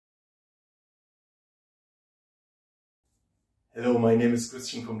Hello, my name is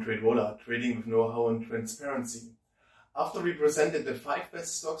Christian from TradeView, trading with know-how and transparency. After we presented the 5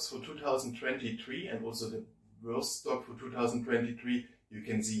 best stocks for 2023 and also the worst stock for 2023, you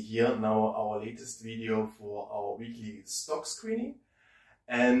can see here now our latest video for our weekly stock screening.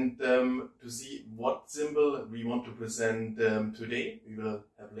 And to see what symbol we want to present today, we will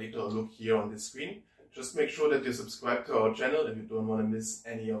have later a look here on the screen. Just make sure that you subscribe to our channel if you don't want to miss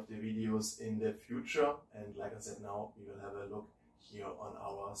any of the videos in the future. And like I said, now we will have a look here on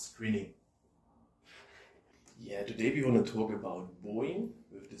our screening. Yeah, today we want to talk about Boeing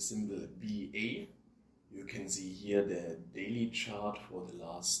with the symbol BA. You can see here the daily chart for the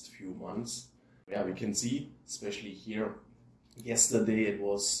last few months. Yeah, we can see, especially here, yesterday it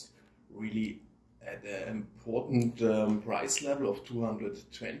was really at an important price level of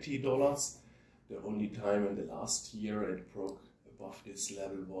 $220. The only time in the last year it broke above this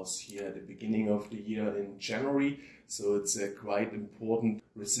level was here at the beginning of the year in January. So it's a quite important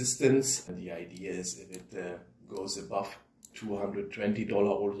resistance. And the idea is if it goes above $220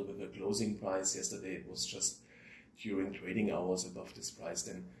 also with a closing price, yesterday it was just during trading hours above this price,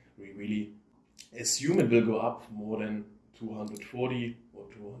 then we really assume it will go up more than $240 or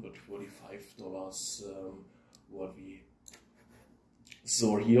 $245 what we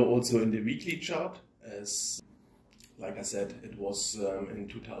saw here also in the weekly chart. As like I said, it was in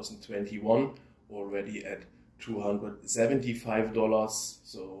 2021 already at $275.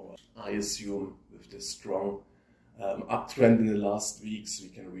 So I assume with the strong uptrend in the last weeks, we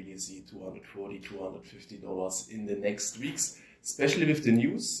can really see $240, $250 in the next weeks, especially with the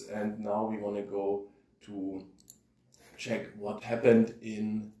news. And now we want to go to check what happened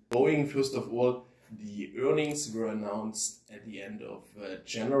in Boeing. First of all, the earnings were announced at the end of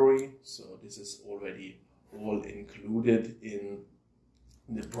January, so this is already all included in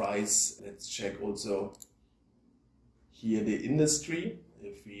the price. Let's check also here the industry.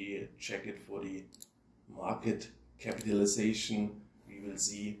 If we check it for the market capitalization, we will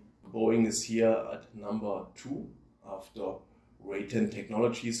see Boeing is here at number 2 after Raytheon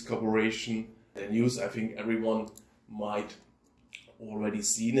Technologies Corporation. The news, I think everyone might already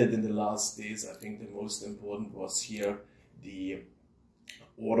seen it in the last days. I think the most important was here the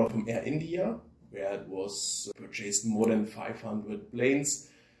order from Air India, where it was purchased more than 500 planes.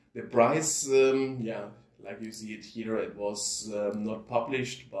 The price, like you see it here, it was not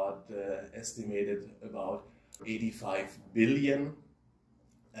published, but estimated about 85 billion.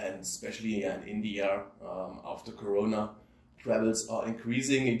 And especially in India, after Corona, travels are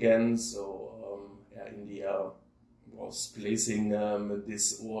increasing again. So Air India was placing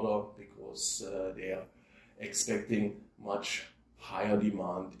this order because they are expecting much higher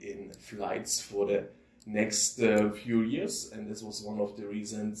demand in flights for the next few years, and this was one of the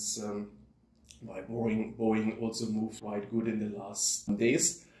reasons why Boeing also moved quite good in the last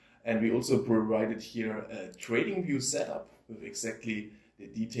days. And we also provided here a TradingView setup with exactly the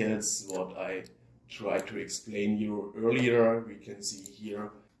details what I tried to explain you earlier. We can see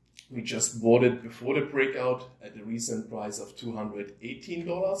here we just bought it before the breakout at a recent price of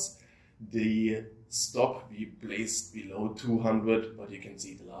 $218. The stop we placed below 200, but you can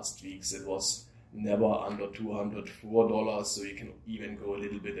see the last weeks it was never under $204, so you can even go a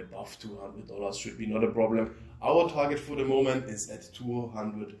little bit above $200, should be not a problem. Our target for the moment is at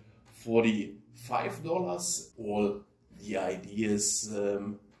 $245. All the ideas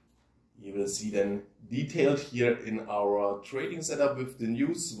you will see then detailed here in our trading setup with the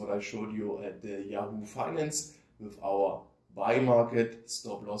news, what I showed you at the Yahoo Finance with our buy market,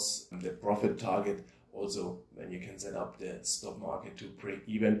 stop loss, and the profit target. Also, when you can set up the stop market to break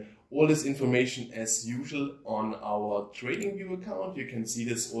even. All this information as usual on our TradingView account. You can see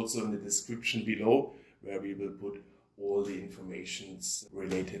this also in the description below, where we will put all the information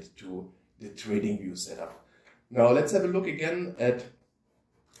related to the TradingView setup. Now let's have a look again at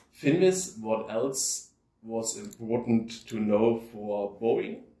Finviz. What else was important to know for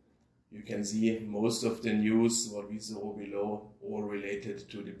Boeing? You can see most of the news, what we saw below, all related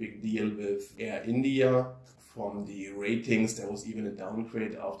to the big deal with Air India. From the ratings, there was even a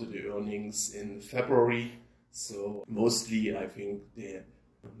downgrade after the earnings in February. So mostly I think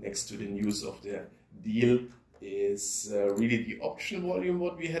next to the news of the deal is really the option volume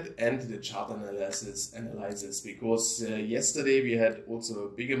what we had and the chart analysis because yesterday we had also a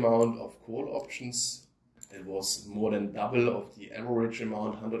big amount of call options. It was more than double of the average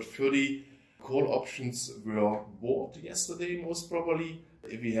amount. 130 call options were bought yesterday, most probably.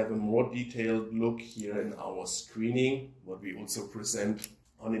 If we have a more detailed look here in our screening, what we also present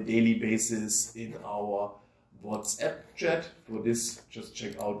on a daily basis in our WhatsApp chat. For this, just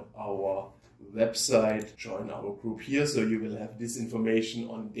check out our website, join our group here, so you will have this information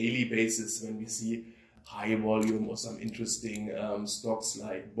on a daily basis when we see high volume or some interesting stocks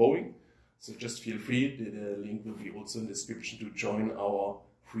like Boeing. So just feel free, the link will be also in the description to join our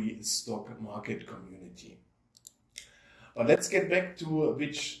free stock market community. But let's get back to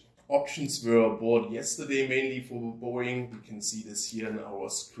which options were bought yesterday, mainly for Boeing. We can see this here in our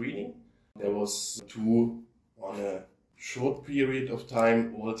screening. There was 2 on a short period of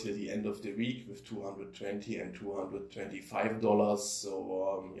time, all till the end of the week, with $220 and $225.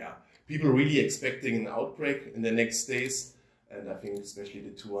 So yeah, people really expecting an outbreak in the next days. And I think especially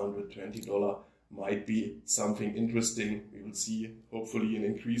the $220 might be something interesting. We will see hopefully an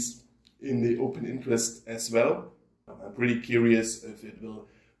increase in the open interest as well. I'm pretty curious if it will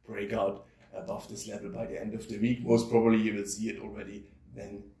break out above this level by the end of the week. Most probably you will see it already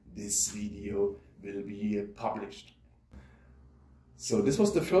when this video will be published. So this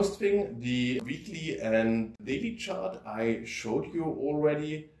was the first thing, the weekly and daily chart I showed you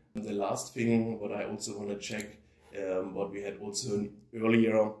already. And the last thing what I also want to check, what we had also in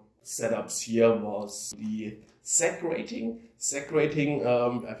earlier setups here, was the ZACKS rating. ZACKS rating,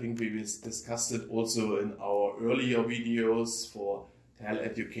 I think we discussed it also in our earlier videos for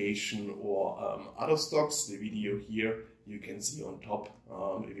education or other stocks. The video here you can see on top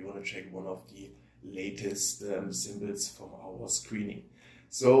if you want to check one of the latest symbols from our screening.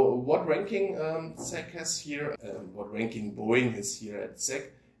 So what ranking ZACKS has here, what ranking Boeing has here at ZACKS,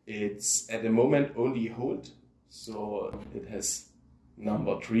 it's at the moment only hold, so it has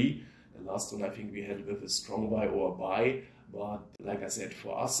number 3. The last one I think we had with a strong buy or a buy, but like I said,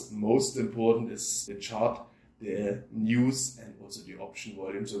 for us most important is the chart, the news and also the option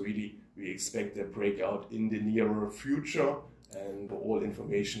volume. So really we expect a breakout in the nearer future, and for all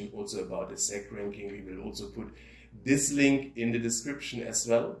information also about the ZACKS ranking we will also put this link in the description as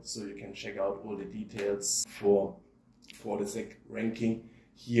well, so you can check out all the details for the ZACKS ranking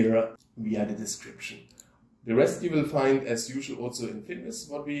here via the description. The rest you will find as usual also in Finviz,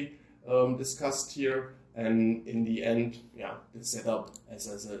 what we discussed here. And in the end, yeah, the setup, as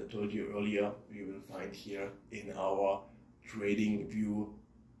I told you earlier, we will find here in our TradingView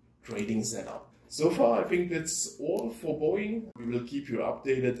trading setup. So far, I think that's all for Boeing. We will keep you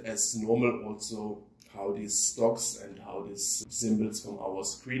updated as normal also how these stocks and how these symbols from our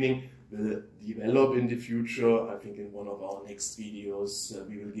screening will develop in the future. I think in one of our next videos,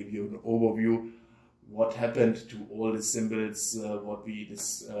 we will give you an overview what happened to all the symbols, what we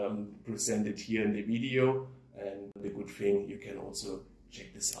presented here in the video. And the good thing, you can also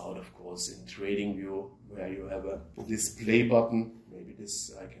check this out, of course, in TradingView, where you have a display button. Maybe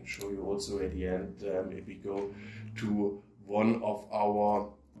this I can show you also at the end. If we go to one of our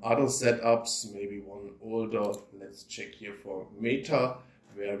other setups, maybe one older, let's check here for Meta,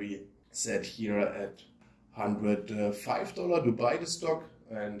 where we set here at $105 to buy the stock,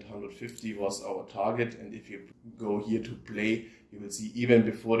 and 150 was our target. And if you go here to play, you will see even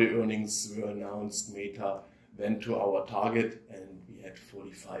before the earnings were announced, Meta went to our target and we had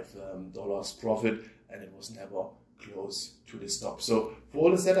 $45 profit, and it was never close to the stop. So for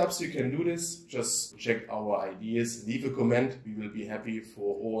all the setups you can do this, just check our ideas, leave a comment. We will be happy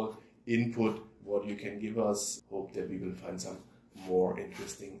for all input what you can give us. Hope that we will find some more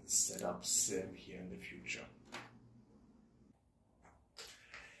interesting setups here in the future.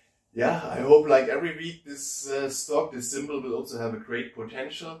 Yeah, I hope like every week this stock, this symbol will also have a great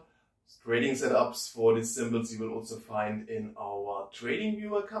potential. Trading setups for these symbols you will also find in our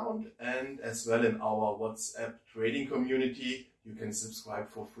TradingView account and as well in our WhatsApp trading community. You can subscribe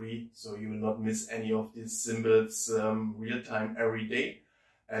for free, so you will not miss any of these symbols real time every day.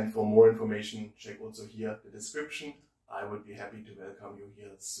 And for more information, check also here the description. I would be happy to welcome you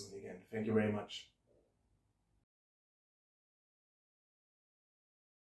here soon again. Thank you very much.